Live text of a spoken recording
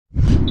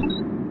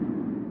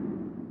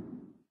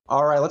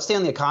All right, let's stay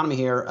on the economy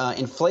here.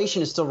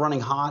 Inflation is still running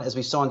hot, as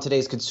we saw in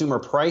today's consumer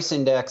price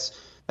index.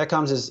 That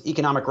comes as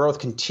economic growth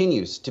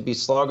continues to be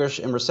sluggish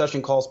and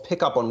recession calls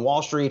pick up on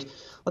Wall Street.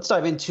 Let's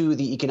dive into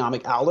the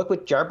economic outlook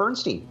with Jared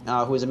Bernstein,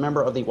 who is a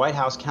member of the White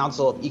House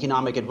Council of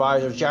Economic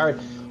Advisors. Jared,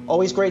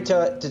 always great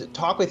to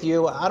talk with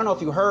you. I don't know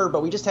if you heard,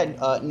 but we just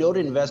had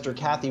noted investor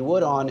Kathy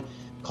Wood on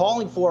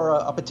calling for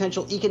a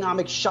potential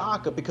economic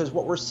shock because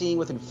what we're seeing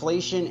with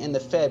inflation and the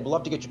Fed. We'd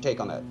love to get your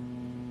take on that.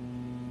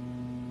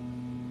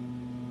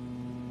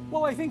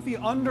 Well, I think the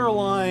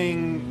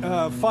underlying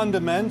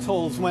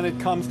fundamentals when it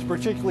comes to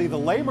particularly the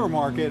labor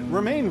market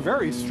remain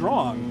very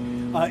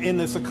strong in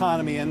this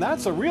economy. And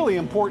that's a really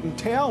important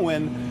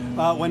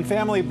tailwind when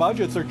family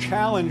budgets are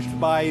challenged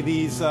by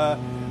these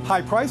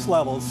high price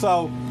levels.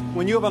 So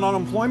when you have an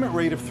unemployment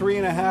rate of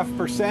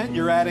 3.5%,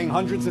 you're adding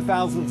hundreds of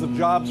thousands of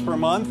jobs per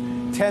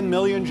month, 10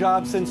 million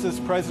jobs since this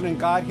president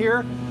got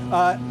here.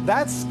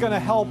 That's going to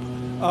help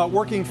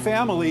working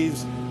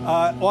families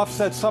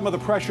offset some of the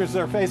pressures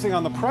they're facing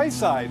on the price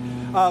side.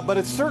 But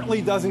it certainly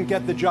doesn't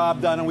get the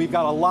job done, and we've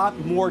got a lot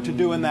more to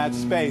do in that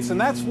space. And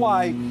that's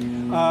why,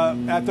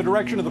 at the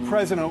direction of the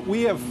president,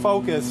 we have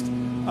focused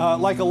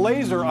like a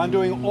laser on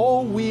doing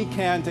all we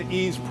can to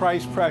ease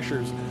price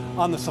pressures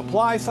on the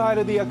supply side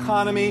of the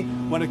economy,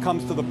 when it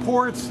comes to the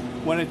ports,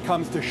 when it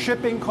comes to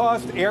shipping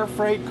costs, air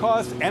freight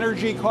costs,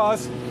 energy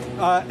costs,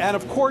 and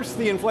of course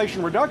the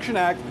Inflation Reduction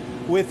Act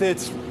with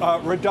its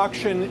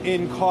reduction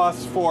in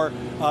costs for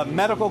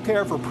medical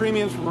care, for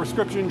premiums for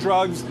prescription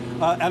drugs,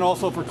 and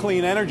also for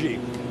clean energy.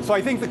 So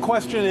I think the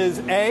question is,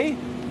 A,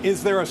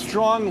 is there a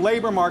strong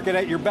labor market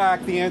at your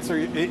back? The answer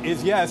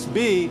is yes.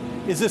 B,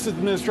 is this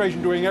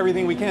administration doing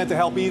everything we can to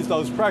help ease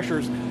those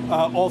pressures?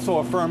 Also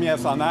a firm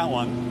yes on that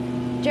one.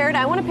 Jared,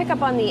 I want to pick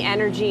up on the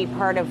energy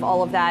part of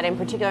all of that in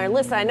particular. And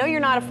listen, I know you're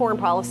not a foreign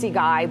policy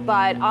guy,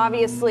 but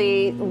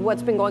obviously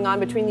what's been going on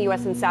between the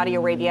U.S. and Saudi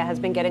Arabia has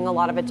been getting a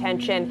lot of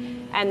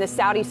attention, and the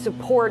Saudi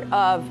support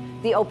of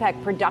the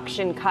OPEC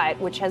production cut,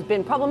 which has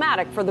been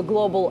problematic for the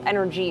global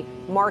energy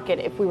market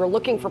if we were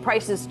looking for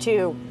prices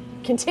to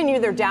continue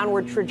their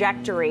downward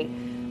trajectory.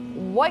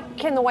 What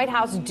can the White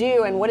House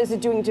do, and what is it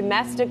doing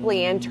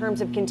domestically in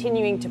terms of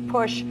continuing to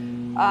push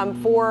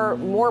for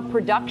more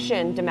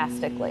production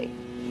domestically?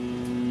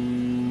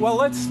 Well,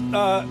 let's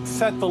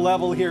set the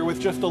level here with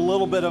just a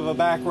little bit of a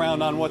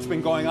background on what's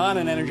been going on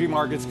in energy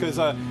markets, because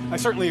I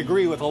certainly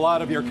agree with a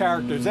lot of your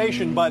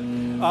characterization. But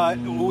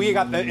we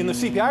got in the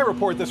CPI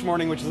report this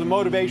morning, which is the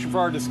motivation for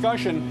our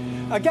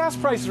discussion, gas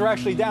prices are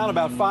actually down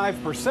about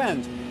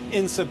 5%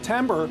 in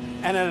September,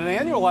 and at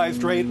an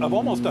annualized rate of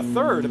almost a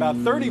third, about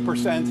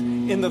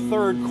 30% in the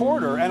third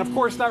quarter. And of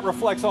course, that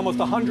reflects almost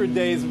 100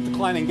 days of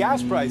declining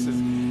gas prices.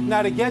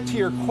 Now, to get to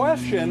your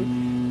question,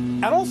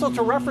 and also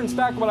to reference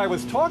back what I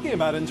was talking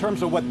about in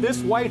terms of what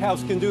this White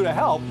House can do to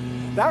help,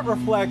 that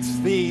reflects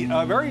the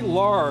very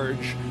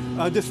large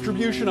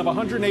distribution of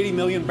 180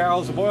 million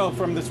barrels of oil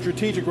from the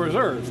strategic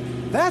reserves.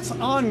 That's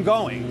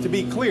ongoing, to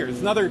be clear.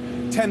 It's another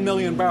 10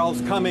 million barrels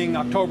coming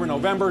October,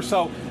 November.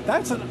 So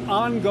that's an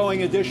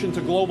ongoing addition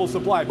to global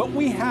supply. But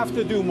we have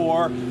to do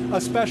more,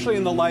 especially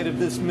in the light of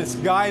this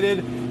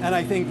misguided and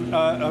I think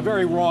a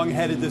very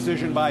wrong-headed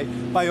decision by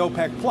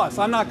OPEC Plus.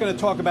 I'm not going to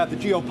talk about the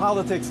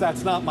geopolitics.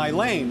 That's not my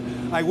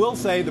lane. I will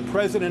say the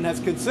president has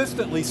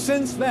consistently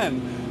since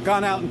then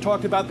gone out and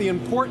talked about the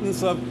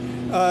importance of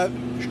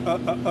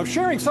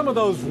sharing some of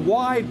those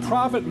wide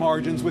profit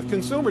margins with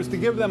consumers to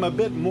give them a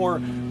bit more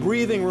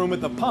breathing room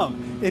at the pump.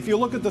 If you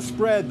look at the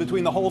spread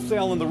between the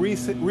wholesale and the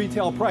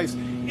retail price,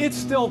 it's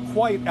still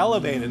quite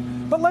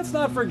elevated. But let's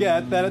not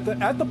forget that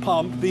at the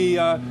pump,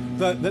 the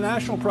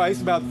national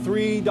price, about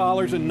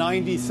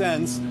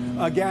 $3.90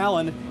 a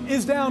gallon,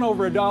 is down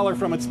over $1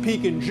 from its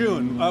peak in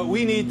June.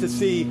 We need to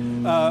see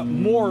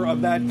more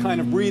of that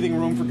kind of breathing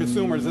room for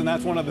consumers, and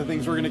that's one of the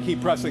things we're going to keep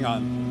pressing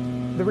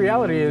on. The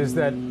reality is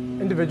that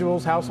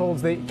individuals,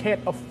 households, they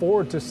can't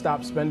afford to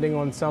stop spending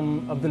on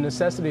some of the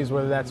necessities,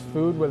 whether that's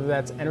food, whether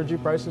that's energy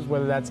prices,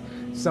 whether that's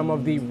some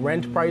of the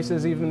rent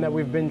prices even that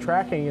we've been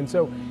tracking. And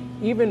so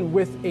even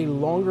with a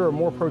longer or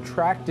more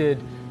protracted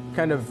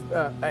kind of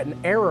an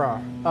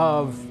era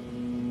of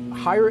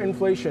higher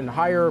inflation,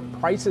 higher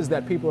prices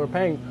that people are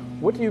paying,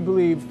 what do you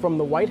believe from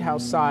the White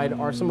House side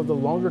are some of the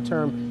longer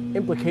term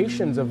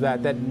implications of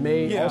that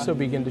may also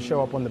begin to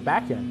show up on the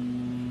back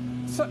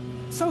end?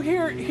 So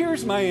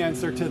here's my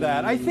answer to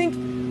that. I think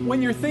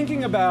when you're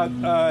thinking about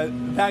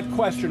that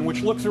question,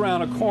 which looks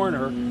around a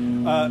corner,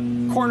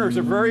 corners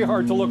are very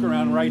hard to look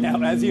around right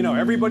now. As you know,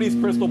 everybody's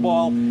crystal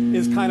ball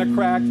is kind of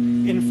cracked.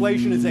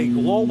 Inflation is a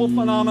global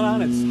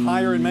phenomenon. It's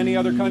higher in many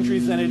other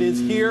countries than it is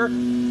here.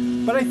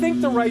 But I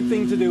think the right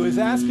thing to do is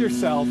ask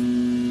yourself,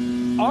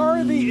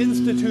 are the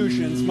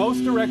institutions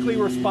most directly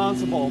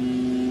responsible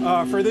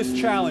for this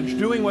challenge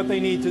doing what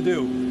they need to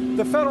do?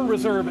 The Federal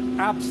Reserve,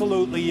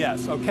 absolutely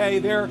yes. Okay,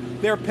 their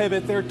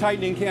pivot, their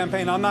tightening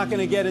campaign. I'm not going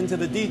to get into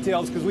the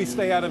details because we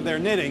stay out of their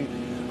knitting,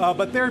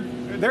 but they're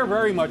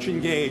very much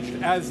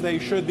engaged, as they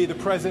should be. The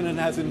president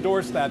has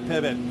endorsed that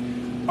pivot.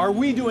 Are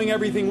we doing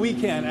everything we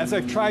can? As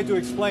I've tried to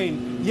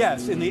explain,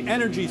 yes, in the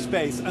energy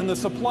space and the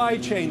supply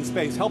chain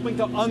space, helping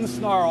to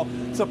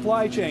unsnarl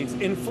supply chains,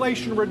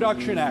 Inflation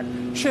Reduction Act,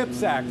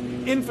 CHIPS Act,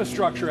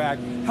 Infrastructure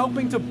Act,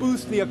 helping to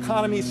boost the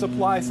economy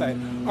supply side.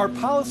 Are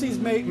policy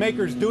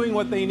makers doing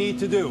what they need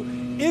to do?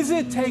 Is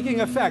it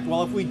taking effect?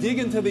 Well, if we dig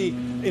into the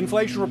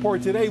inflation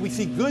report today, we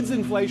see goods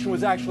inflation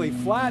was actually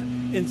flat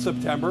in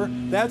September.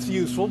 That's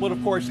useful, but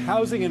of course,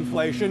 housing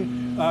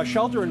inflation,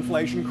 shelter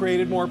inflation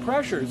created more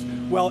pressures.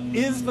 Well,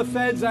 is the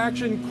Fed's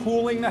action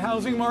cooling the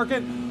housing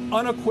market?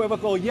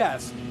 Unequivocal,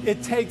 yes.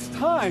 It takes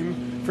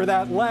time for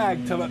that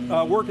lag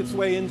to work its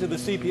way into the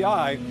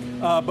CPI,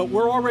 but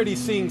we're already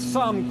seeing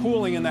some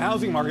cooling in the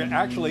housing market,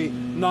 actually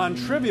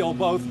non-trivial,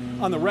 both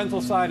on the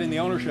rental side and the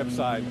ownership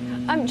side.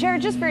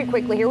 Jared, just very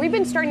quickly here, we've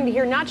been starting to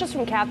hear, not just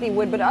from Cathie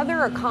Wood, but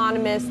other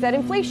economists, that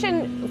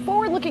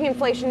forward-looking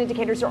inflation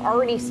indicators are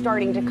already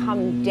starting to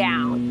come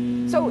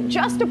down. So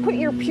just to put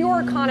your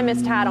pure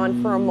economist hat on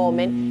for a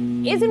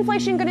moment, is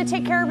inflation going to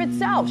take care of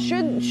itself?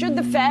 Should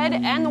the Fed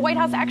and the White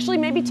House actually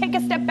maybe take a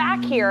step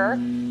back here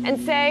and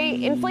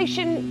say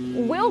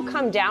inflation will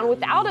come down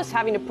without us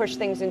having to push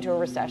things into a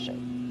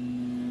recession?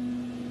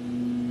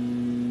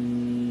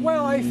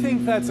 Well, I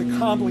think that's a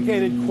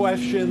complicated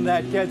question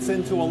that gets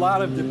into a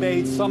lot of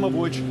debates, some of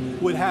which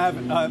would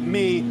have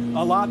me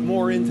a lot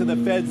more into the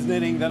Fed's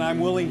knitting than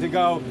I'm willing to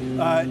go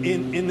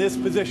in this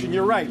position.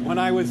 You're right. When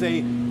I was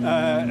a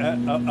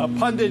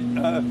pundit,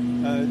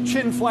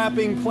 chin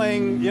flapping,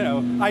 playing,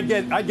 I'd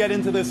get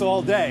into this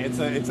all day.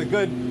 It's a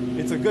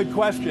good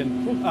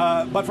question.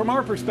 But from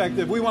our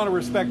perspective, we want to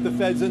respect the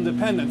Fed's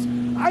independence.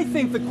 I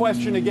think the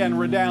question again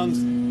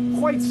redounds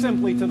quite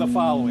simply to the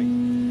following.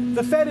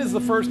 The Fed is the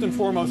first and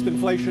foremost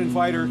inflation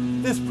fighter.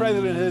 This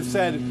president has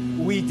said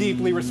we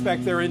deeply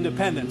respect their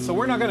independence. So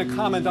we're not going to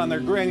comment on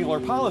their granular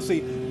policy,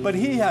 but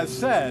he has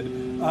said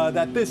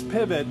that this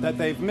pivot that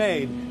they've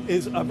made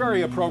is a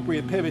very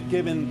appropriate pivot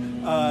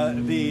given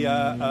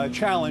the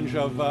challenge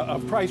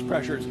of price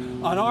pressures.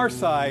 On our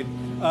side,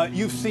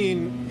 you've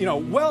seen,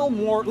 well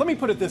more. Let me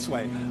put it this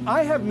way.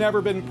 I have never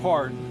been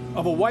part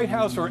of a White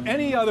House or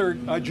any other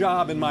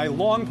job in my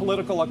long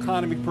political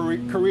economy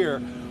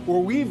career where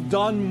we've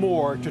done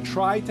more to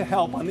try to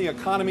help on the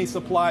economy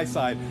supply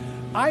side.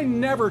 I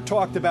never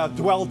talked about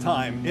dwell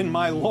time in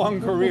my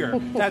long career.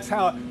 That's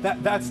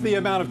the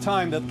amount of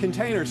time that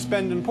containers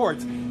spend in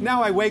ports.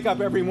 Now I wake up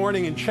every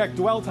morning and check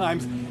dwell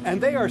times, and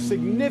they are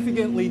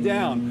significantly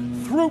down.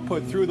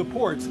 Throughput through the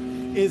ports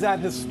is at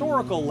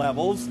historical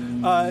levels.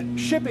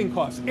 Shipping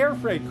costs, air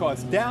freight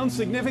costs down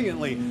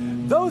significantly.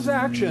 Those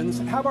actions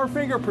have our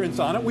fingerprints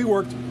on it. We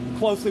worked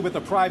closely with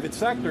the private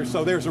sector,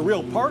 so there's a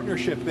real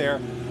partnership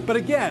there. But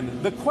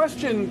again, the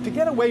question, to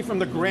get away from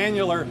the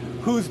granular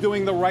who's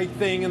doing the right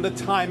thing and the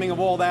timing of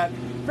all that,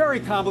 very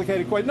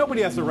complicated question.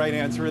 Nobody has the right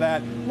answer to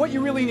that. What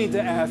you really need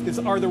to ask is,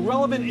 are the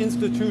relevant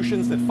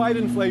institutions that fight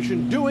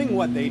inflation doing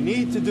what they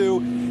need to do?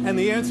 And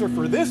the answer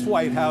for this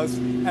White House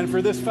and for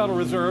this Federal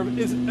Reserve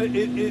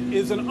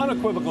is an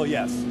unequivocal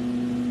yes.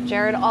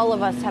 Jared, all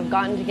of us have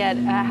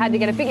had to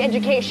get a big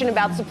education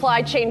about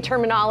supply chain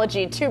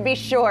terminology, to be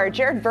sure.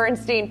 Jared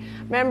Bernstein,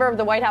 member of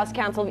the White House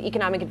Council of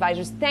Economic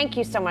Advisors, thank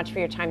you so much for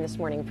your time this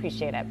morning.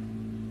 Appreciate it.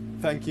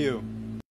 Thank you.